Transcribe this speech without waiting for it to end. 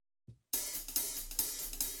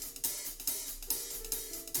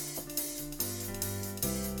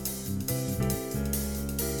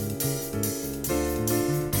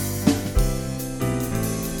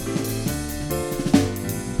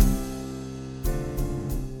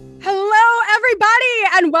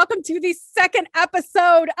everyone. Welcome to the second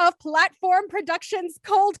episode of Platform Productions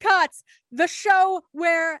Cold Cuts, the show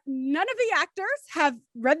where none of the actors have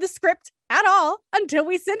read the script at all until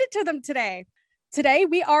we send it to them today. Today,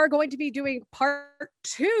 we are going to be doing part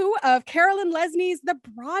 2 of Carolyn Lesnie's The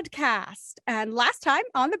Broadcast. And last time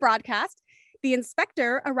on The Broadcast, the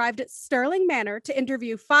inspector arrived at Sterling Manor to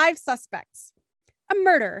interview 5 suspects. A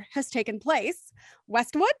murder has taken place.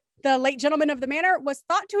 Westwood, the late gentleman of the manor, was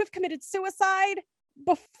thought to have committed suicide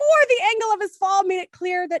before the angle of his fall made it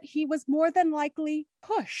clear that he was more than likely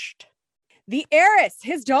pushed. The heiress,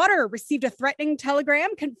 his daughter, received a threatening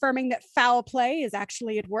telegram confirming that foul play is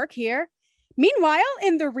actually at work here. Meanwhile,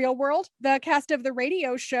 in the real world, the cast of the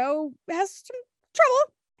radio show has some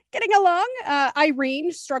trouble getting along.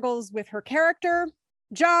 Irene struggles with her character.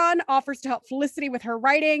 John offers to help Felicity with her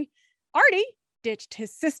writing. Artie ditched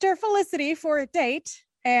his sister Felicity for a date.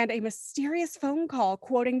 And a mysterious phone call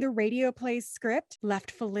quoting the radio play's script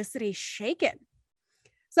left Felicity shaken.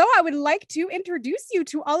 So I would like to introduce you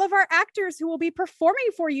to all of our actors who will be performing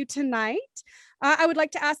for you tonight. I would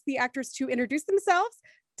like to ask the actors to introduce themselves,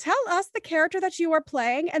 tell us the character that you are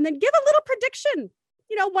playing, and then give a little prediction,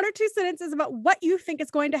 1 or 2 sentences about what you think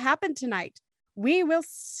is going to happen tonight. We will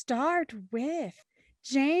start with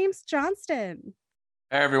James Johnston.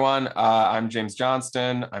 Hey everyone, I'm James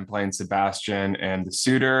Johnston. I'm playing Sebastian and the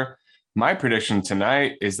suitor. My prediction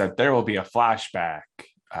tonight is that there will be a flashback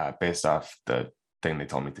based off the thing they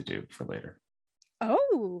told me to do for later.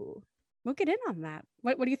 Oh, we'll get in on that.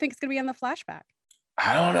 What do you think is going to be on the flashback?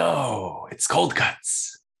 I don't know. It's cold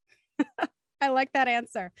cuts. I like that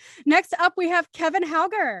answer. Next up, we have Kevin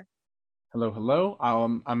Hauger. Hello.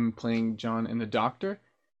 I'm playing John and the Doctor.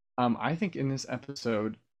 I think in this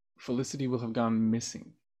episode, Felicity will have gone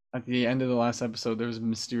missing. At the end of the last episode, there was a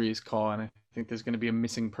mysterious call, and I think there's going to be a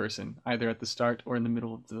missing person, either at the start or in the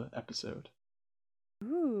middle of the episode.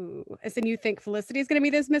 Ooh, so you think Felicity is going to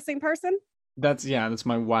be this missing person? That's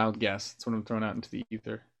my wild guess. That's what I'm throwing out into the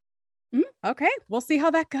ether. Okay, we'll see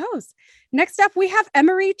how that goes. Next up, we have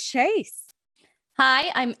Emery Chase.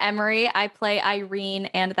 Hi, I'm Emery. I play Irene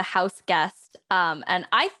and the house guest. And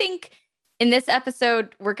I think in this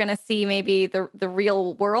episode, we're going to see maybe the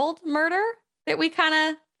real world murder that we kind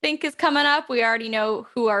of think is coming up. We already know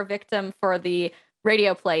who our victim for the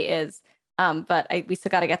radio play is, but we still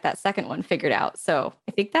got to get that second one figured out. So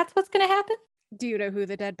I think that's what's going to happen. Do you know who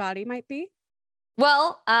the dead body might be?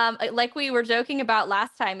 Well, like we were joking about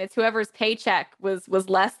last time, it's whoever's paycheck was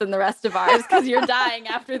less than the rest of ours because you're dying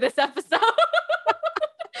after this episode.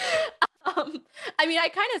 I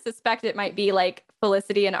kind of suspect it might be like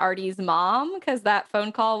Felicity and Artie's mom because that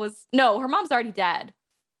phone call her mom's already dead.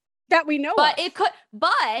 That we know but of. It could,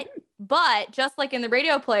 but just like in the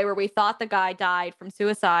radio play where we thought the guy died from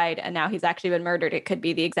suicide and now he's actually been murdered, it could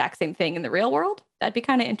be the exact same thing in the real world. That'd be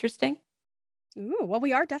kind of interesting. Ooh, well,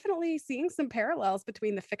 we are definitely seeing some parallels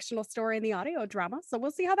between the fictional story and the audio drama, so we'll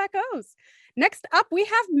see how that goes. Next up, we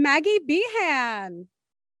have Maggie Behan.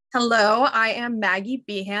 Hello, I am Maggie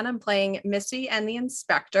Behan. I'm playing Missy and the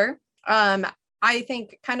inspector. I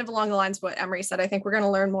think kind of along the lines of what Emery said, I think we're going to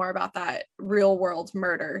learn more about that real world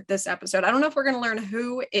murder this episode. I don't know if we're going to learn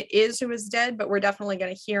who it is who is dead, but we're definitely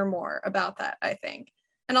going to hear more about that, I think.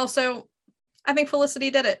 And also, I think Felicity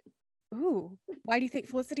did it. Ooh, why do you think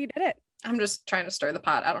Felicity did it? I'm just trying to stir the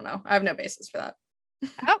pot. I don't know. I have no basis for that.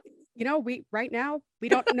 We right now, we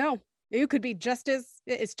don't know. You could be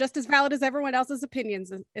it's just as valid as everyone else's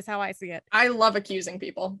opinions is how I see it. I love accusing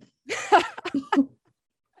people.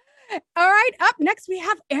 All right, up next we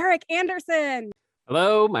have Eric Anderson.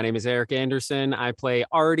 Hello, my name is Eric Anderson. I play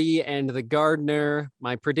Artie and the gardener.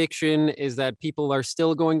 My prediction is that people are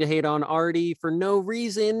still going to hate on Artie for no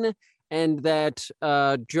reason, and that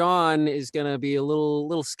John is going to be a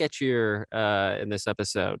little sketchier in this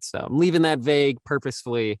episode. So I'm leaving that vague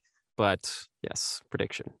purposefully, but yes,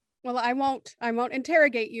 prediction. Well, I won't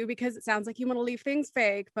interrogate you because it sounds like you want to leave things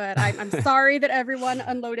vague, but I'm sorry that everyone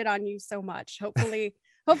unloaded on you so much.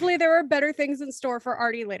 Hopefully there are better things in store for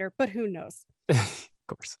Artie later, but who knows? Of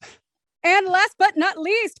course. And last but not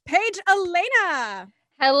least, Paige Elena.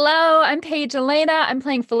 Hello, I'm Paige Elena. I'm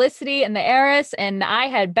playing Felicity and the heiress, and I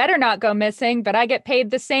had better not go missing, but I get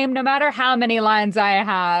paid the same no matter how many lines I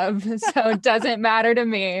have, so it doesn't matter to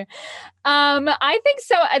me. I think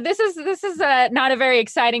so. This is not a very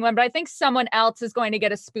exciting one, but I think someone else is going to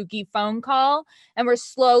get a spooky phone call, and we're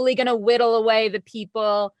slowly going to whittle away the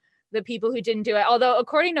people who didn't do it. Although,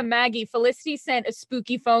 according to Maggie, Felicity sent a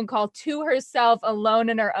spooky phone call to herself alone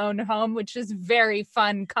in her own home, which is very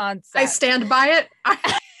fun concept. I stand by it.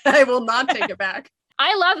 I will not take it back.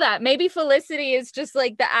 I love that. Maybe Felicity is just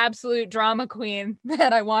like the absolute drama queen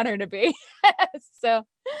that I want her to be. So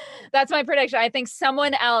that's my prediction. I think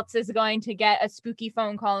someone else is going to get a spooky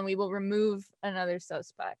phone call and we will remove another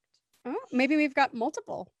suspect. Oh, maybe we've got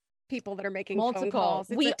multiple people that are making phone calls.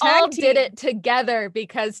 It's We a tag all did team. it together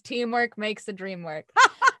because teamwork makes the dream work.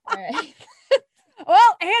 All right.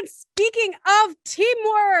 Well, and speaking of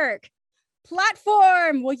teamwork,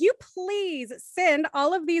 Platform, will you please send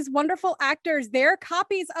all of these wonderful actors their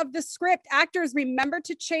copies of the script? Actors, remember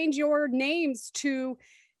to change your names to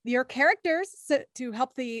your characters to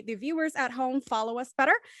help the viewers at home follow us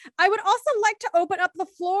better. I would also like to open up the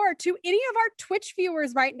floor to any of our Twitch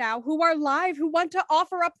viewers right now who are live, who want to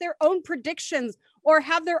offer up their own predictions or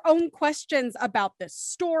have their own questions about this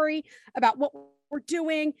story, about what we're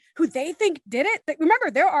doing, who they think did it.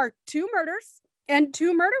 Remember, there are 2 murders and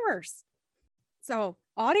 2 murderers. So,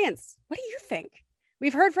 audience, what do you think?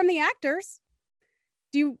 We've heard from the actors.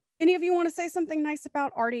 Do any of you want to say something nice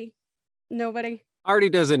about Artie? Nobody? Artie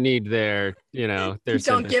doesn't need their, their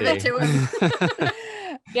Don't give it to him.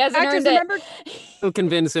 He hasn't Actors, earned it. remember, He'll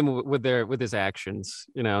convince him with his actions.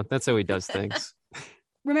 That's how he does things.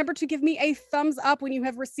 remember to give me a thumbs up when you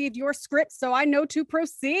have received your script so I know to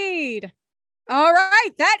proceed. All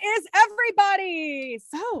right, that is everybody.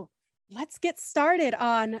 So let's get started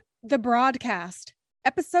on the broadcast.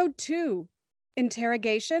 Episode 2,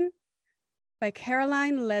 Interrogation by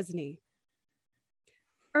Caroline Lesney.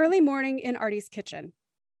 Early morning in Artie's kitchen.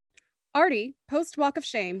 Artie, post walk of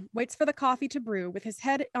shame, waits for the coffee to brew with his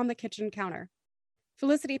head on the kitchen counter.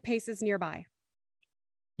 Felicity paces nearby.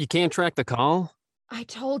 You can't track the call? I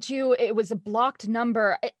told you it was a blocked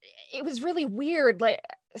number. It was really weird, like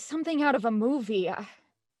something out of a movie.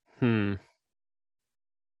 That's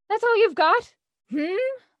all you've got?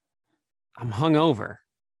 I'm hungover.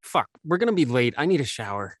 Fuck, we're gonna be late. I need a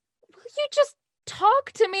shower. Will you just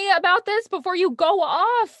talk to me about this before you go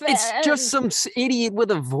off? It's just some idiot with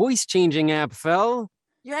a voice changing app, Fel.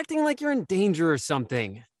 You're acting like you're in danger or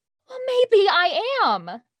something. Well, maybe I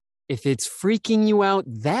am. If it's freaking you out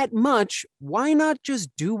that much, why not just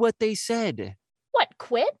do what they said? What,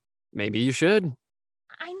 quit? Maybe you should.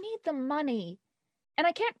 I need the money. And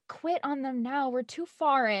I can't quit on them now. We're too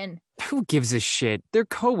far in. Who gives a shit? They're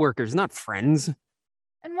coworkers, not friends.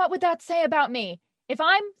 And what would that say about me? If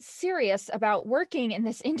I'm serious about working in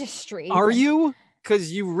this industry... Are you?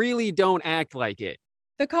 Because you really don't act like it.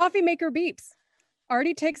 The coffee maker beeps.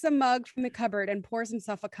 Artie takes a mug from the cupboard and pours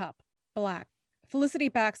himself a cup. Black. Felicity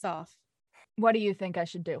backs off. What do you think I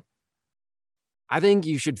should do? I think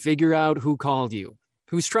you should figure out who called you,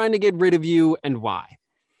 who's trying to get rid of you, and why.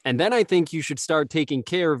 And then I think you should start taking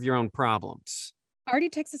care of your own problems. Artie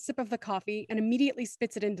takes a sip of the coffee and immediately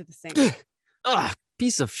spits it into the sink. Ugh,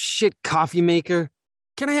 piece of shit coffee maker.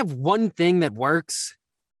 Can I have one thing that works?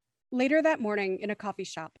 Later that morning in a coffee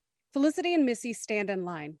shop, Felicity and Missy stand in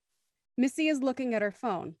line. Missy is looking at her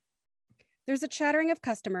phone. There's a chattering of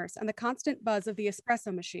customers and the constant buzz of the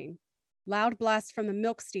espresso machine. Loud blasts from the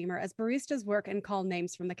milk steamer as baristas work and call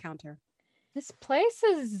names from the counter. This place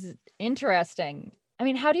is interesting. I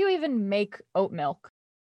mean, how do you even make oat milk?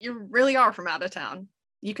 You really are from out of town.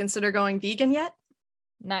 You consider going vegan yet?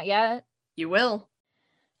 Not yet. You will.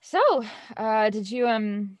 So, did you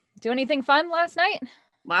do anything fun last night?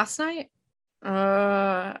 Last night?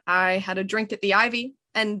 I had a drink at the Ivy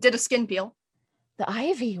and did a skin peel. The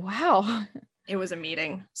Ivy, wow. It was a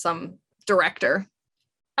meeting, some director.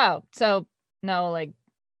 Oh, so no like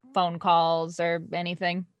phone calls or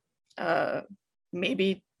anything?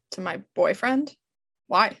 Maybe to my boyfriend.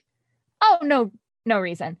 Why? Oh, no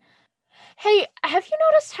reason. Hey, have you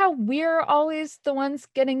noticed how we're always the ones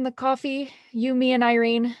getting the coffee? You, me, and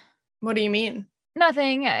Irene? What do you mean?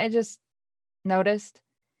 Nothing. I just noticed.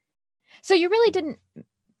 So you really didn't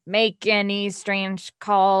make any strange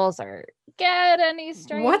calls or get any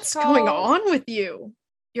strange What's calls? going on with you?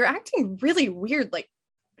 You're acting really weird, like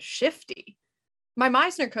shifty. My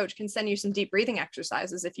Meisner coach can send you some deep breathing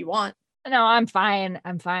exercises if you want. No, I'm fine.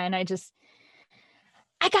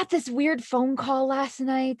 I got this weird phone call last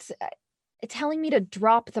night telling me to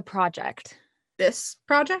drop the project. This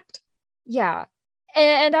project? Yeah.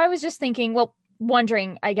 And I was just thinking,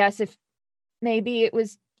 wondering, I guess, if maybe it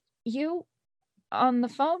was you on the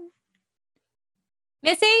phone.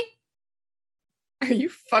 Missy? Are you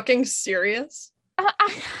fucking serious?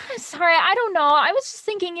 I'm sorry, I don't know. I was just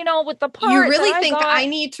thinking, with the part. You really think got... I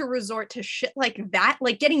need to resort to shit like that?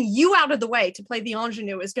 Like getting you out of the way to play the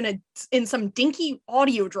ingenue is gonna, in some dinky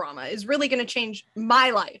audio drama, is really gonna change my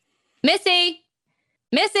life. Missy?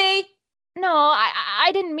 No,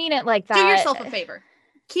 I didn't mean it like that. Do yourself a favor.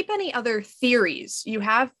 Keep any other theories you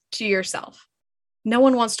have to yourself. No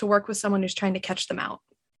one wants to work with someone who's trying to catch them out.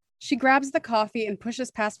 She grabs the coffee and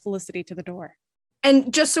pushes past Felicity to the door.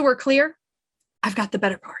 And just so we're clear, I've got the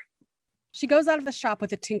better part. She goes out of the shop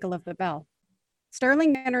with a tinkle of the bell.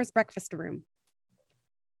 Sterling Manor's breakfast room.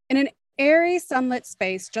 In an airy, sunlit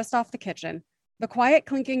space just off the kitchen, the quiet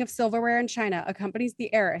clinking of silverware and china accompanies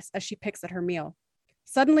the heiress as she picks at her meal.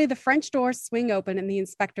 Suddenly, the French doors swing open and the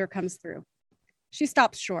inspector comes through. She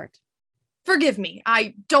stops short. Forgive me,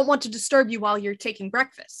 I don't want to disturb you while you're taking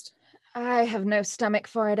breakfast. I have no stomach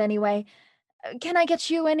for it anyway. Can I get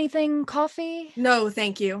you anything? Coffee? No,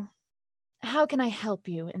 thank you. How can I help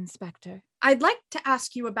you, Inspector? I'd like to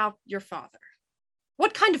ask you about your father.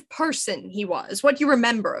 What kind of person he was, what you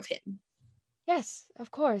remember of him. Yes, of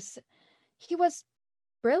course. He was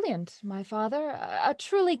brilliant, my father. A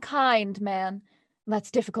truly kind man. That's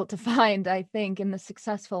difficult to find, I think, in the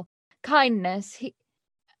successful. Kindness,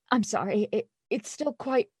 I'm sorry, it's still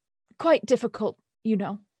quite difficult, you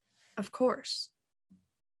know. Of course.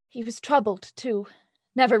 He was troubled, too.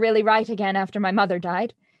 Never really right again after my mother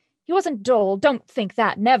died. He wasn't dull, don't think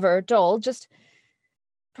that, never dull, just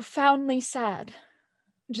profoundly sad.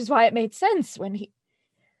 Which is why it made sense when he...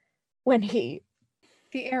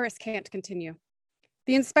 The heiress can't continue.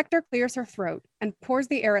 The inspector clears her throat and pours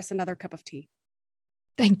the heiress another cup of tea.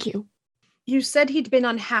 Thank you. You said he'd been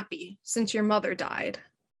unhappy since your mother died.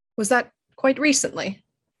 Was that quite recently?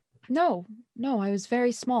 No, I was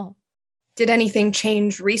very small. Did anything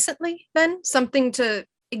change recently, then? Something to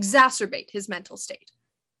exacerbate his mental state?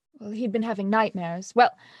 Well, he'd been having nightmares.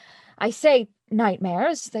 Well, I say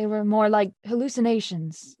nightmares. They were more like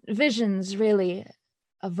hallucinations, visions, really,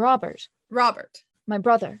 of Robert. Robert. My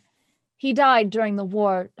brother. He died during the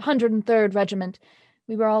war, 103rd Regiment.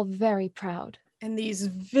 We were all very proud. And these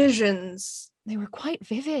visions... They were quite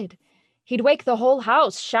vivid. He'd wake the whole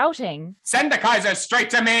house shouting. Send the Kaiser straight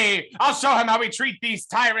to me. I'll show him how we treat these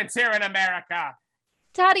tyrants here in America.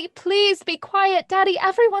 Daddy, please be quiet. Daddy,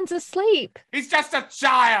 everyone's asleep. He's just a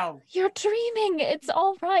child. You're dreaming. It's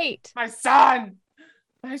all right. My son.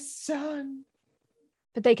 My son.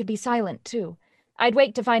 But they could be silent, too. I'd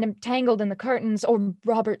wake to find him tangled in the curtains or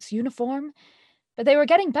Robert's uniform. But they were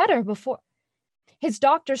getting better before... His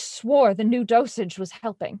doctor swore the new dosage was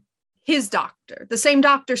helping. His doctor? The same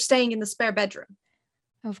doctor staying in the spare bedroom?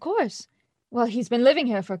 Of course. Well, he's been living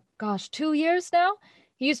here for, 2 years now.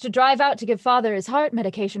 He used to drive out to give Father his heart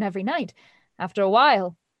medication every night. After a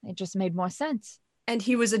while, it just made more sense. And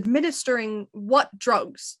he was administering what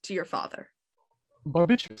drugs to your father?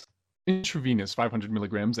 Barbiturates. Intravenous 500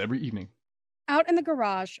 milligrams every evening. Out in the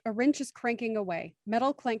garage, a wrench is cranking away,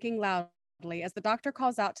 metal clanking loudly as the doctor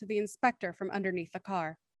calls out to the inspector from underneath the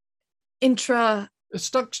car.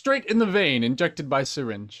 Stuck straight in the vein, injected by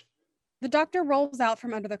syringe. The doctor rolls out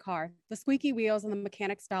from under the car, the squeaky wheels and the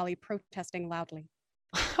mechanic's dolly protesting loudly.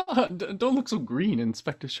 Don't look so green,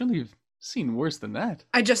 Inspector. Surely you've seen worse than that.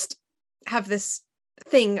 I just have this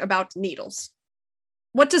thing about needles.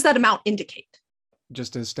 What does that amount indicate?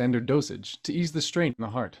 Just as standard dosage, to ease the strain in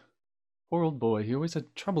the heart. Poor old boy, he always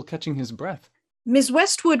had trouble catching his breath. Ms.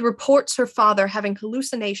 Westwood reports her father having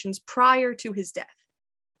hallucinations prior to his death.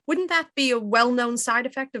 Wouldn't that be a well-known side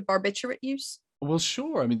effect of barbiturate use? Well,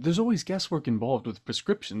 sure. I mean, there's always guesswork involved with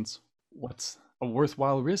prescriptions. What's a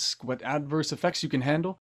worthwhile risk? What adverse effects you can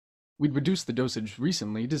handle? We'd reduced the dosage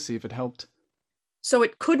recently to see if it helped. So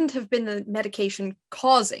it couldn't have been the medication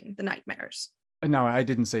causing the nightmares. Now, I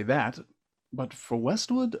didn't say that, but for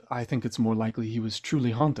Westwood, I think it's more likely he was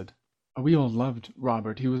truly haunted. We all loved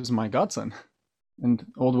Robert. He was my godson. And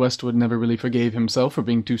old Westwood never really forgave himself for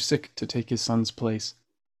being too sick to take his son's place.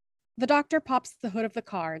 The doctor pops the hood of the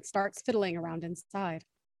car and starts fiddling around inside.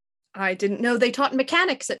 I didn't know they taught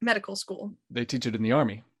mechanics at medical school. They teach it in the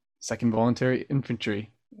Army. 2nd Voluntary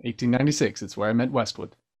Infantry, 1896. It's where I met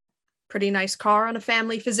Westwood. Pretty nice car on a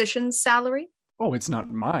family physician's salary. Oh, it's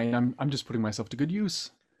not mine. I'm just putting myself to good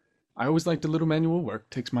use. I always liked a little manual work.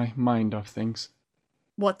 Takes my mind off things.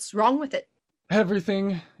 What's wrong with it?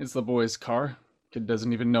 Everything. It's the boy's car. Kid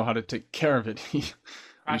doesn't even know how to take care of it. He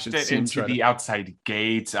Crashed it into the outside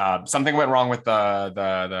gate. Something went wrong with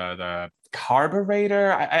the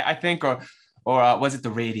carburetor, I think, or was it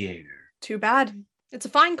the radiator? Too bad. It's a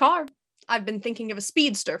fine car. I've been thinking of a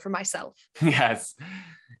speedster for myself. Yes.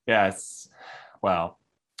 Well,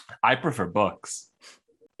 I prefer books.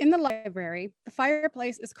 In the library, the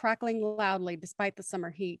fireplace is crackling loudly despite the summer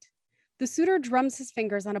heat. The suitor drums his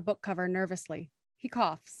fingers on a book cover nervously. He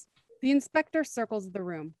coughs. The inspector circles the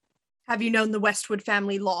room. Have you known the Westwood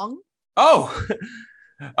family long?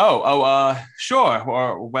 Sure.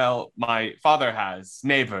 Well, my father has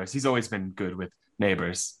neighbors. He's always been good with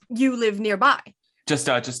neighbors. You live nearby? Just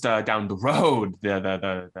down the road,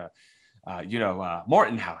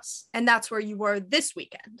 Morton House. And that's where you were this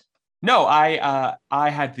weekend. No, I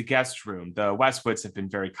had the guest room. The Westwoods have been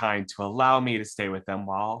very kind to allow me to stay with them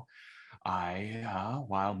while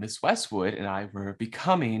Miss Westwood and I were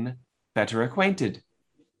becoming better acquainted.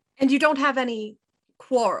 And you don't have any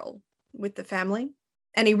quarrel with the family?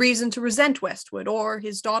 Any reason to resent Westwood or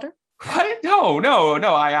his daughter? What? No.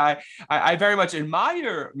 I very much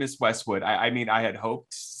admire Miss Westwood. I mean, I had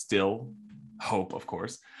hoped, still hope, of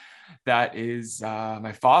course. That is,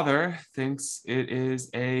 my father thinks it is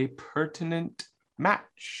a pertinent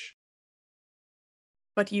match.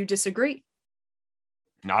 But you disagree?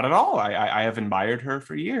 Not at all. I have admired her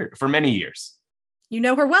for many years. You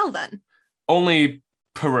know her well, then? Only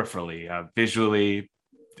peripherally, visually,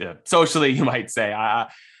 socially, you might say.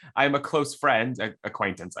 I'm a close friend,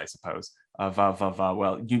 acquaintance, I suppose, of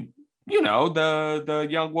the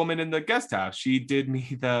young woman in the guest house. She did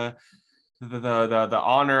me the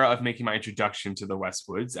honor of making my introduction to the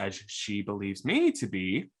Westwoods, as she believes me to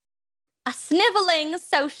be. A sniveling,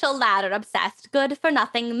 social ladder-obsessed,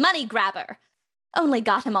 good-for-nothing money grabber. Only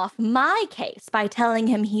got him off my case by telling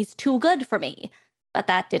him he's too good for me. But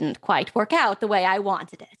that didn't quite work out the way I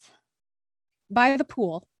wanted it. By the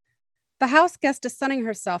pool, the house guest is sunning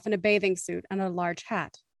herself in a bathing suit and a large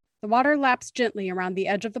hat. The water laps gently around the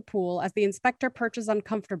edge of the pool as the inspector perches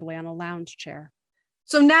uncomfortably on a lounge chair.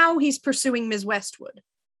 So now he's pursuing Ms. Westwood.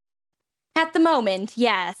 At the moment,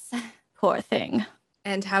 yes. Poor thing.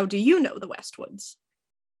 And how do you know the Westwoods?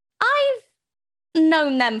 I've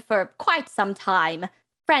known them for quite some time.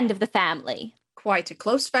 Friend of the family. Quite a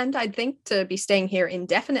close friend, I'd think, to be staying here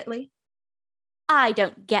indefinitely. I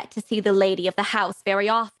don't get to see the lady of the house very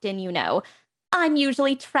often, you know. I'm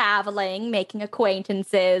usually traveling, making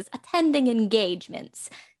acquaintances, attending engagements.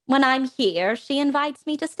 When I'm here, she invites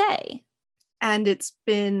me to stay. And it's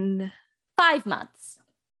been... 5 months.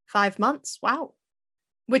 5 months? Wow.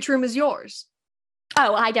 Which room is yours?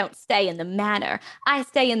 Oh, I don't stay in the manor. I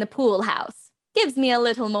stay in the pool house. Gives me a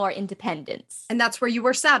little more independence. And that's where you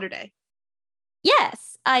were Saturday?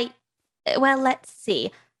 Yes, let's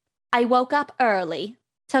see. I woke up early,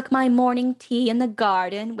 took my morning tea in the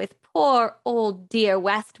garden with poor old dear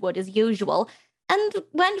Westwood as usual, and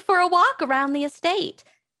went for a walk around the estate.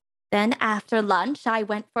 Then after lunch, I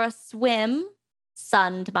went for a swim,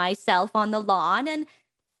 sunned myself on the lawn, and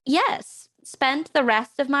yes, spent the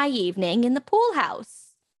rest of my evening in the pool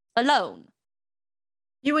house, alone.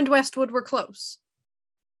 You and Westwood were close?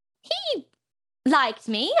 He liked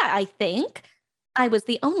me, I think. I was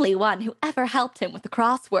the only one who ever helped him with the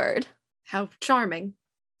crossword. How charming.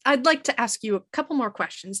 I'd like to ask you a couple more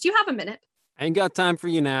questions. Do you have a minute? I ain't got time for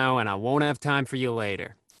you now, and I won't have time for you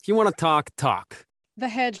later. If you want to talk, talk. The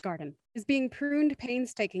hedge garden is being pruned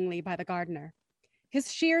painstakingly by the gardener.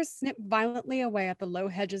 His shears snip violently away at the low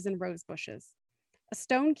hedges and rose bushes. A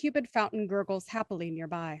stone cupid fountain gurgles happily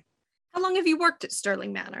nearby. How long have you worked at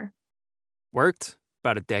Sterling Manor? Worked?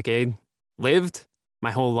 About a decade. Lived?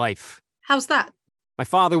 My whole life. How's that? My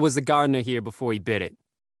father was the gardener here before he bit it.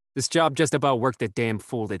 This job just about worked the damn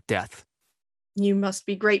fool to death. You must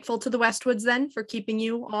be grateful to the Westwoods, then, for keeping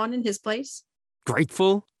you on in his place?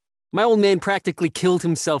 Grateful? My old man practically killed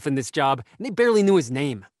himself in this job, and they barely knew his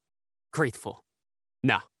name. Grateful?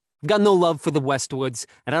 Nah. I've got no love for the Westwoods,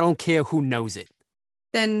 and I don't care who knows it.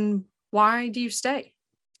 Then why do you stay?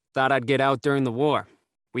 Thought I'd get out during the war.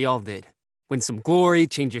 We all did. Win some glory,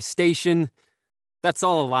 change your station. That's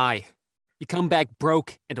all a lie. You come back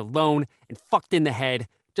broke and alone and fucked in the head,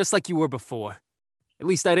 just like you were before. At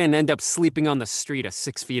least I didn't end up sleeping on the street or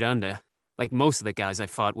 6 feet under, like most of the guys I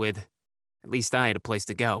fought with. At least I had a place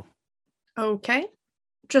to go. Okay.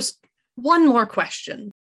 Just one more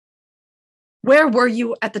question. Where were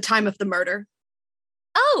you at the time of the murder?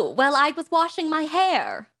 Oh, well, I was washing my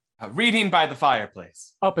hair. Reading by the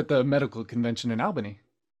fireplace. Up at the medical convention in Albany.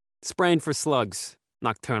 Spraying for slugs.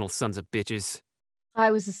 Nocturnal sons of bitches.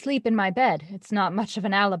 I was asleep in my bed. It's not much of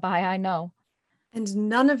an alibi, I know. And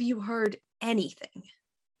none of you heard anything?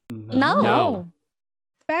 No.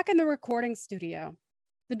 Back in the recording studio,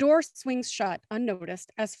 the door swings shut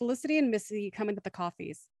unnoticed as Felicity and Missy come into the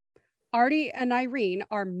coffees. Artie and Irene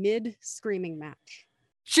are mid-screaming match.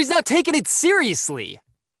 She's not taking it seriously!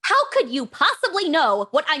 How could you possibly know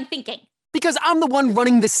what I'm thinking? Because I'm the one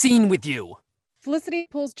running the scene with you! Felicity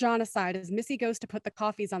pulls John aside as Missy goes to put the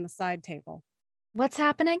coffees on the side table. What's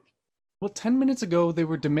happening? Well, 10 minutes ago, they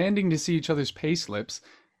were demanding to see each other's pay slips.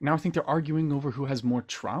 Now I think they're arguing over who has more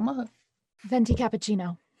trauma? Venti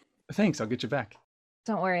cappuccino. Thanks, I'll get you back.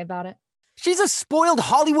 Don't worry about it. She's a spoiled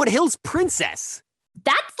Hollywood Hills princess!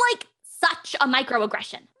 That's like such a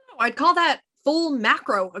microaggression. I'd call that full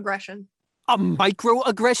macro aggression. A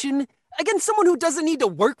microaggression? Against someone who doesn't need to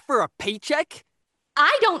work for a paycheck?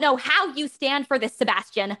 I don't know how you stand for this,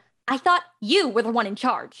 Sebastian. I thought you were the one in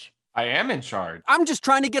charge. I am in charge. I'm just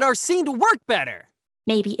trying to get our scene to work better.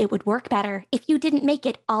 Maybe it would work better if you didn't make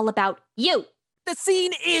it all about you. The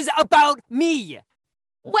scene is about me.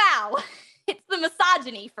 Wow, it's the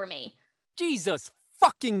misogyny for me. Jesus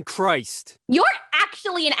fucking Christ. You're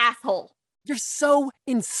actually an asshole. You're so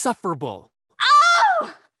insufferable.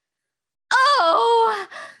 Oh! Oh!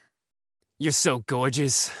 You're so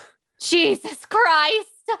gorgeous. Jesus Christ!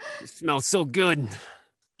 You smell so good.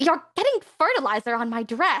 You're getting fertilizer on my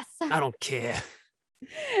dress. I don't care.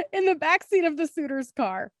 In the backseat of the suitor's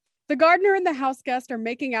car, the gardener and the house guest are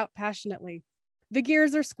making out passionately. The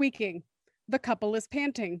gears are squeaking. The couple is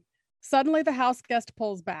panting. Suddenly, the house guest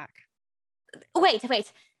pulls back. Wait.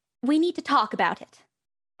 We need to talk about it.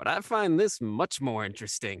 But I find this much more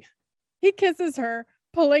interesting. He kisses her,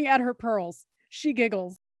 pulling at her pearls. She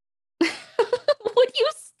giggles. Would you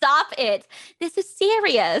stop it? This is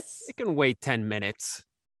serious. It can wait 10 minutes.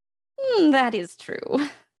 That is true.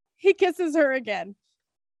 He kisses her again.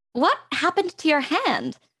 What happened to your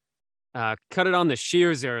hand? Cut it on the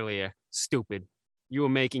shears earlier. Stupid. You were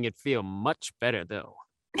making it feel much better, though.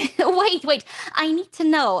 Wait. I need to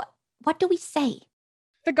know. What do we say?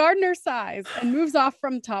 The gardener sighs and moves off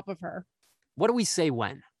from top of her. What do we say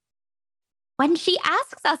when? When she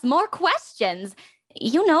asks us more questions.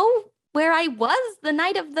 You know, where I was the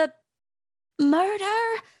night of the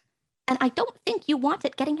murder. And I don't think you want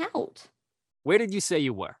it getting out. Where did you say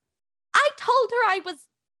you were? I told her I was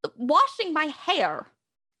washing my hair.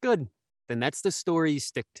 Good. Then that's the story you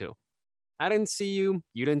stick to. I didn't see you.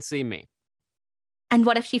 You didn't see me. And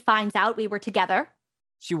what if she finds out we were together?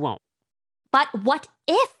 She won't. But what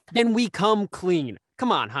if? Then we come clean.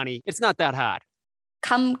 Come on, honey. It's not that hard.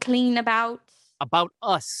 Come clean about? About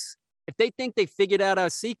us. If they think they figured out our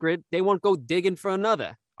secret, they won't go digging for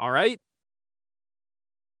another. All right?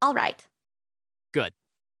 All right. Good.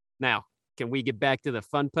 Now, can we get back to the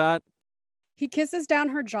fun part? He kisses down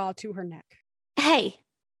her jaw to her neck. Hey,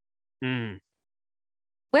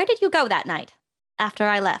 where did you go that night after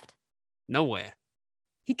I left? Nowhere.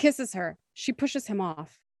 He kisses her. She pushes him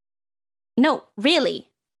off. No, really.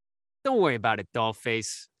 Don't worry about it,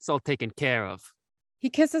 dollface. It's all taken care of. He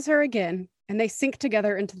kisses her again, and they sink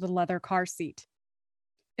together into the leather car seat.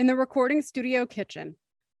 In the recording studio kitchen,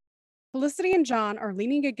 Felicity and John are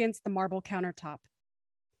leaning against the marble countertop.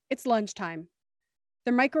 It's lunchtime.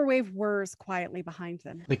 Their microwave whirs quietly behind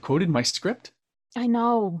them. They quoted my script? I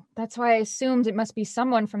know. That's why I assumed it must be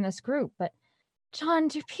someone from this group. But, John,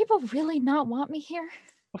 do people really not want me here?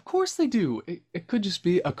 Of course they do. It could just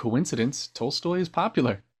be a coincidence. Tolstoy is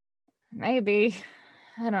popular. Maybe.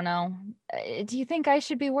 I don't know. Do you think I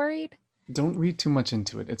should be worried? Don't read too much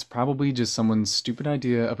into it. It's probably just someone's stupid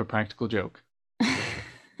idea of a practical joke.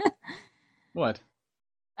 What?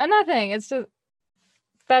 Nothing. It's just...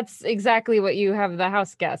 That's exactly what you have the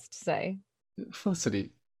house guest say.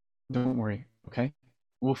 Felicity, don't worry, okay?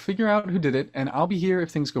 We'll figure out who did it, and I'll be here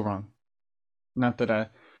if things go wrong. Not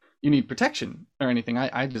that you need protection or anything.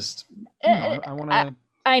 I just, I want to...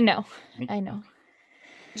 I know.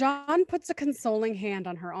 John puts a consoling hand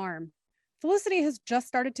on her arm. Felicity has just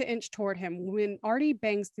started to inch toward him when Artie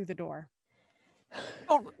bangs through the door.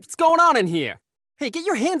 Oh, what's going on in here? Hey, get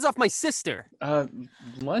your hands off my sister.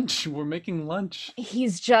 Lunch. We're making lunch.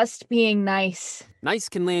 He's just being nice. Nice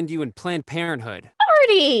can land you in Planned Parenthood.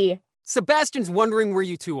 Artie! Sebastian's wondering where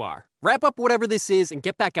you two are. Wrap up whatever this is and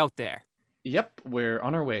get back out there. Yep, we're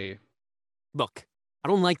on our way. Look, I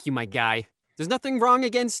don't like you, my guy. There's nothing wrong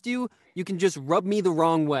against you. You can just rub me the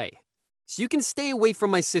wrong way. So you can stay away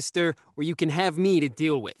from my sister, or you can have me to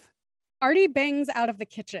deal with. Artie bangs out of the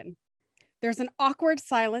kitchen. There's an awkward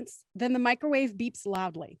silence, then the microwave beeps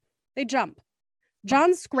loudly. They jump.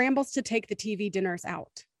 John scrambles to take the TV dinners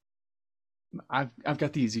out. I've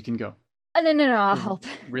got these. You can go. No, I'll help.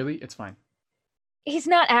 Really? It's fine. He's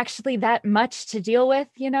not actually that much to deal with,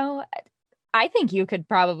 you know? I think you could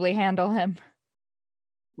probably handle him.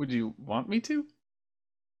 Would you want me to?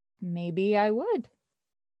 Maybe I would.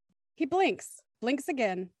 He blinks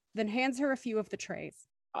again, then hands her a few of the trays.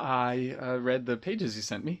 I read the pages you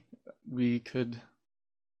sent me. We could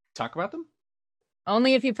talk about them?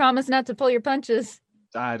 Only if you promise not to pull your punches.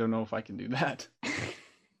 I don't know if I can do that.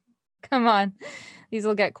 Come on. These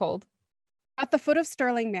will get cold. At the foot of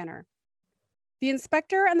Sterling Manor, the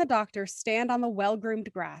inspector and the doctor stand on the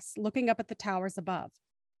well-groomed grass, looking up at the towers above.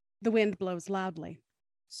 The wind blows loudly.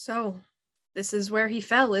 So, this is where he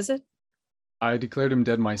fell, is it? I declared him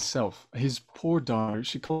dead myself. His poor daughter,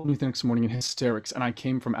 she called me the next morning in hysterics, and I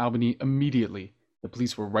came from Albany immediately. The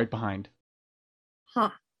police were right behind.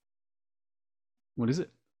 Huh. What is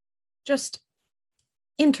it? Just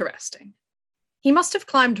interesting. He must have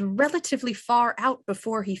climbed relatively far out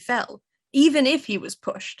before he fell, even if he was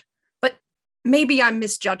pushed. But maybe I'm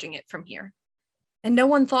misjudging it from here. And no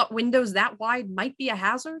one thought windows that wide might be a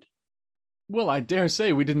hazard? Well, I dare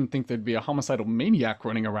say we didn't think there'd be a homicidal maniac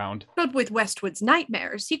running around. But with Westwood's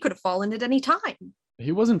nightmares, he could have fallen at any time.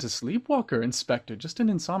 He wasn't a sleepwalker, Inspector, just an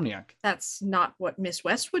insomniac. That's not what Miss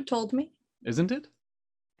Westwood told me. Isn't it?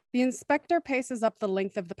 The inspector paces up the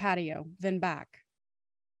length of the patio, then back.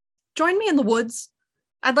 Join me in the woods.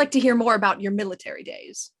 I'd like to hear more about your military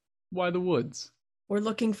days. Why the woods? We're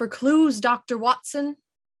looking for clues, Dr. Watson.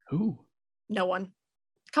 Who? No one.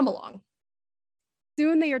 Come along.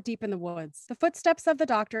 Soon they are deep in the woods. The footsteps of the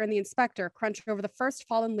doctor and the inspector crunch over the first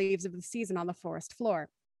fallen leaves of the season on the forest floor.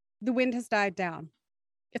 The wind has died down.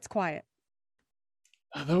 It's quiet.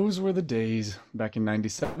 Those were the days, back in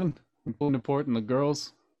 97. We pulled into port and the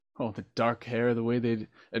girls, oh, the dark hair, the way they'd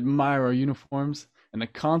admire our uniforms, and the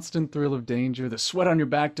constant thrill of danger, the sweat on your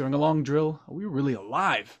back during a long drill. We were really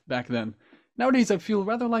alive back then. Nowadays I feel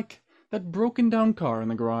rather like that broken down car in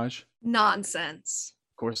the garage. Nonsense.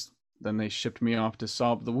 Of course, then they shipped me off to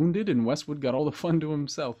solve the wounded, and Westwood got all the fun to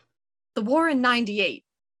himself. The war in 98,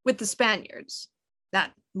 with the Spaniards.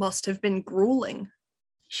 That must have been grueling.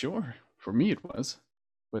 Sure, for me it was.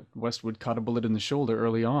 But Westwood caught a bullet in the shoulder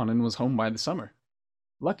early on and was home by the summer.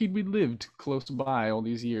 Lucky we'd lived close by all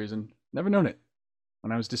these years and never known it.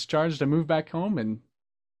 When I was discharged, I moved back home, and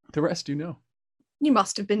the rest you know. You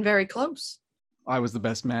must have been very close. I was the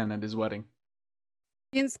best man at his wedding.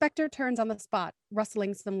 The inspector turns on the spot,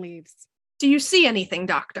 rustling some leaves. Do you see anything,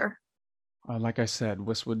 Doctor? Like I said,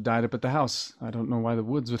 Westwood died up at the house. I don't know why the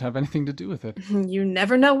woods would have anything to do with it. You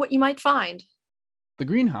never know what you might find. The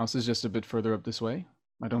greenhouse is just a bit further up this way.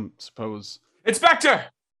 I don't suppose... Inspector!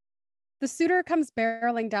 The suitor comes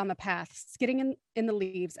barreling down the path, skidding in the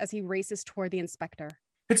leaves as he races toward the inspector.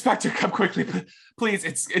 Inspector, come quickly, please.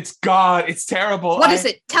 It's God. It's terrible. What is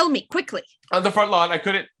it? Tell me, quickly. On the front lawn, I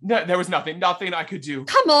couldn't... No, there was nothing I could do.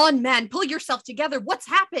 Come on, man. Pull yourself together. What's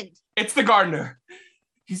happened? It's the gardener.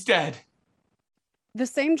 He's dead. The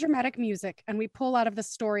same dramatic music, and we pull out of the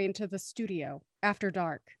story into the studio, after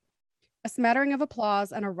dark. A smattering of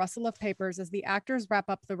applause and a rustle of papers as the actors wrap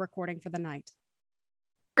up the recording for the night.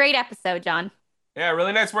 Great episode, John. Yeah,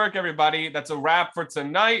 really nice work, everybody. That's a wrap for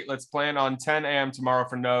tonight. Let's plan on 10 a.m. tomorrow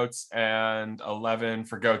for notes and 11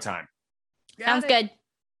 for go time. Sounds good.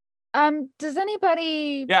 Does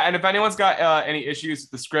anybody... Yeah, and if anyone's got any issues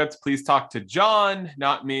with the script, please talk to John,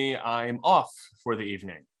 not me. I'm off for the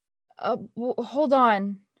evening. Hold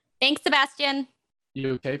on. Thanks, Sebastian.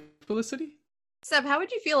 You okay, Felicity? Seb, how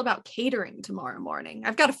would you feel about catering tomorrow morning?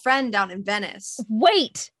 I've got a friend down in Venice.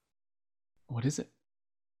 Wait! What is it?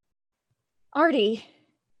 Artie.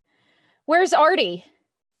 Where's Artie?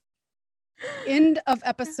 End of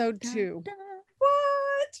episode 2.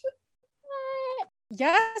 What?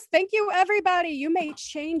 Yes, thank you, everybody. You may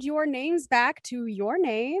change your names back to your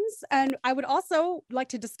names. And I would also like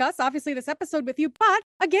to discuss, obviously, this episode with you. But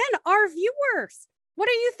again, our viewers, what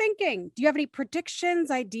are you thinking? Do you have any predictions,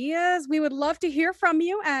 ideas? We would love to hear from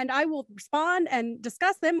you, and I will respond and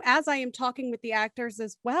discuss them as I am talking with the actors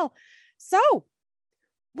as well. So,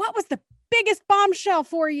 what was the biggest bombshell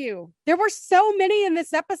for you? There were so many in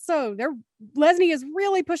this episode. Leslie is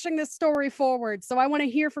really pushing this story forward. So I want to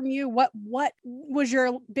hear from you. What was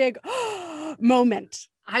your big moment?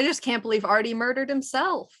 I just can't believe Artie murdered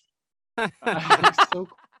himself. So...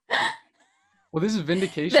 Well, this is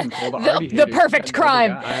vindication for all the Artie The haters. perfect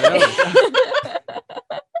crime. I know.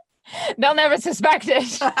 They'll never suspect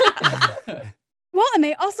it. Well, and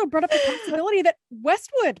they also brought up the possibility that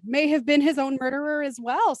Westwood may have been his own murderer as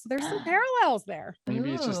well. So there's some parallels there.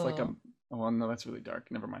 Maybe it's just like a... Oh, well, no, that's really dark.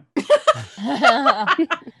 Never mind.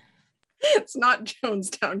 It's not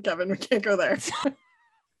Jonestown, Kevin. We can't go there.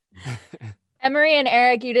 Emery and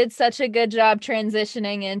Eric, you did such a good job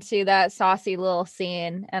transitioning into that saucy little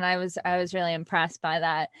scene, and I was really impressed by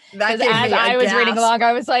that. That Because as I was reading along,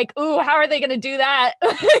 I was like, "Ooh, how are they going to do that?"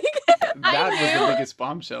 That was the biggest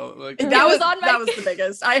bombshell. Like, That was on the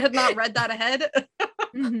biggest. I had not read that ahead.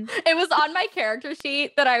 Mhm. It was on my character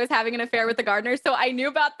sheet that I was having an affair with the gardener, so I knew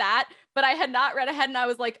about that, but I had not read ahead, and I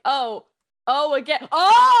was like, oh, Oh, again.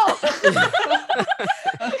 Oh!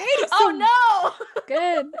 Hey, Oh no!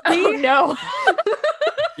 Good. Oh no.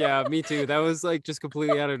 Yeah, me too. That was like just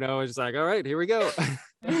completely out of nowhere. Just like, all right, here we go.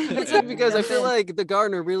 It's good because I feel like the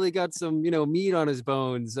gardener really got some, meat on his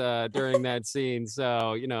bones during that scene.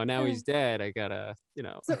 So, now he's dead. I gotta,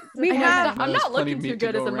 So we I'm have, not, I'm There's not plenty looking of too meat to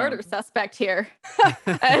good as go a murder around. suspect here.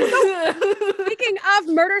 speaking of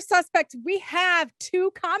murder suspects, we have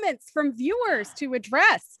 2 comments from viewers to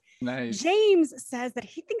address. Nice. James says that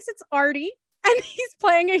he thinks it's Artie and he's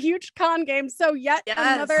playing a huge con game. So yet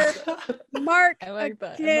another mark I like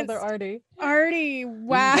that. against Another Artie. Artie.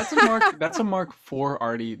 Wow. That's a mark for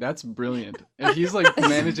Artie. That's brilliant. If he's like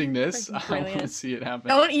managing this, Freaking I want to brilliant. see it happen.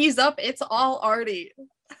 Don't ease up. It's all Artie.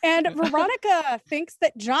 And Veronica thinks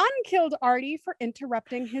that John killed Artie for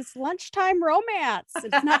interrupting his lunchtime romance.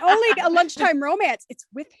 It's not only a lunchtime romance, it's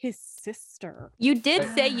with his sister. You did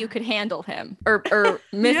say you could handle him, or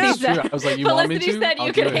Missy Yeah. It's true. said. I was like, you want me Felicity to? said you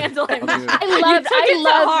I'll could do it. handle him. I'll do it. I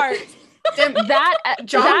love Damn, that.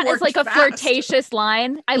 John That is worked like a fast. flirtatious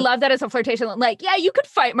line. I love that as a flirtation line. Like, yeah, you could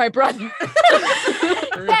fight my brother.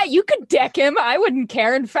 Yeah, you could deck him. I wouldn't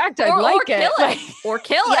care. In fact, I'd or like kill it. him. Like, Or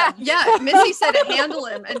kill yeah, him. yeah. Missy said handle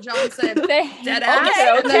him, and John said dead ass.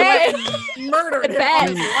 Okay, And then went, murdered him Bet.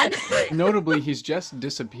 on his lunch break. Notably, he's just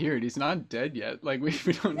disappeared. He's not dead yet. Like we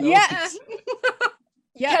don't know. Yeah. if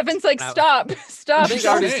Yeah. Kevin's like, Now- stop, I stop. think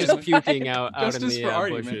Sorry. Artie's just puking out in Justice the for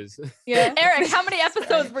Artie, man. bushes. Yeah. Eric, how many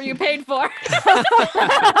episodes were you paid for?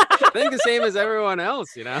 I think the same as everyone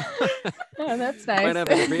else, Oh, that's Might nice. have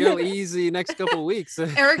a real easy next couple weeks.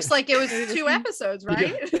 Eric's like, it was 2 episodes,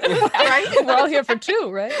 right? We're all here for 2,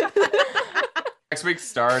 right? Next week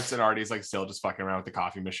starts and Artie's like still just fucking around with the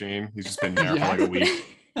coffee machine. He's just been there for like a week.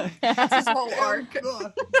 It's his whole arc.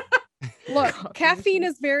 Look, caffeine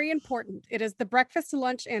is very important. It is the breakfast,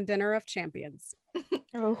 lunch, and dinner of champions.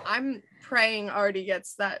 I'm praying Artie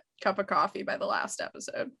gets that cup of coffee by the last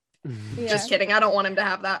episode. Yeah. Just kidding. I don't want him to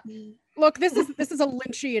have that. Look, this is a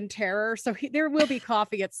Lynchian terror, so there will be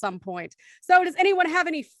coffee at some point. So, does anyone have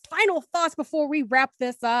any final thoughts before we wrap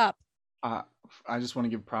this up? I just want to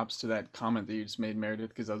give props to that comment that you just made, Meredith,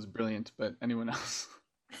 because that was brilliant. But anyone else?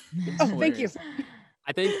 Oh, thank you.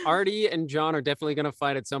 I think Artie and John are definitely gonna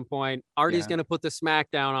fight at some point. Artie's Yeah. gonna put the smack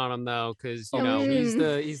down on him though, because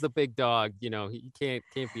he's the big dog. He can't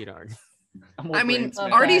beat Artie. I mean,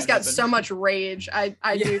 Love Artie's that. got so much rage. I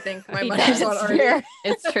do think my He money's does. on Artie.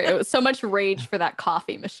 It's true. So much rage for that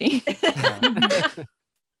coffee machine.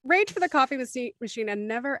 Rage for the coffee machine, and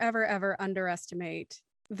never, ever, ever underestimate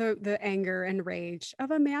the anger and rage of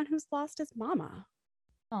a man who's lost his mama.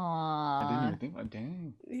 I didn't Aww. even think about.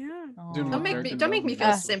 Dang. Yeah. Doing Don't more make me character don't make me feel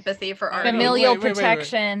development. sympathy for Artie. Familial Wait.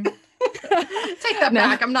 protection. Take that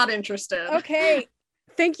back. I'm not interested. Okay.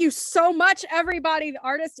 Thank you so much, everybody. The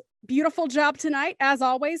artist, beautiful job tonight, as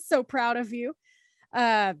always. So proud of you.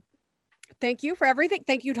 Thank you for everything.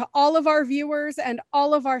 Thank you to all of our viewers and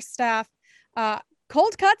all of our staff.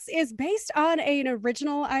 Cold Cuts is based on an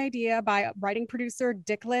original idea by writing producer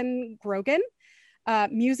Declan Grogan.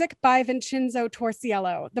 Music by Vincenzo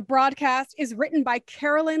Torciello. The broadcast is written by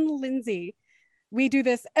Carolyn Lindsay. We do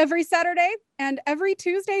this every Saturday, and every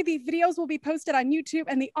Tuesday the videos will be posted on YouTube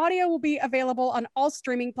and the audio will be available on all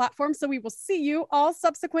streaming platforms. So we will see you all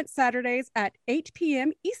subsequent Saturdays at 8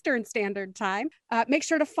 p.m. Eastern Standard Time. Make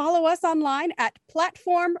sure to follow us online at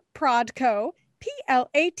Platform Prodco,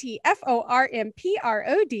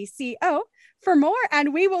 PLATFORMPRODCO for more,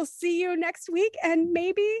 and we will see you next week, and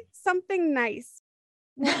maybe something nice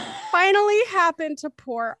will finally happen to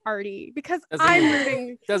poor Artie, because Doesn't I'm need it.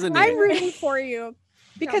 rooting. Doesn't need I'm it. rooting for you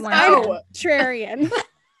because Come I'm on. contrarian.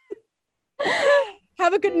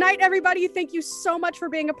 Have a good night, everybody. Thank you so much for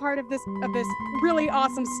being a part of this really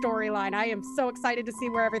awesome storyline. I am so excited to see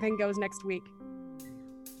where everything goes next week.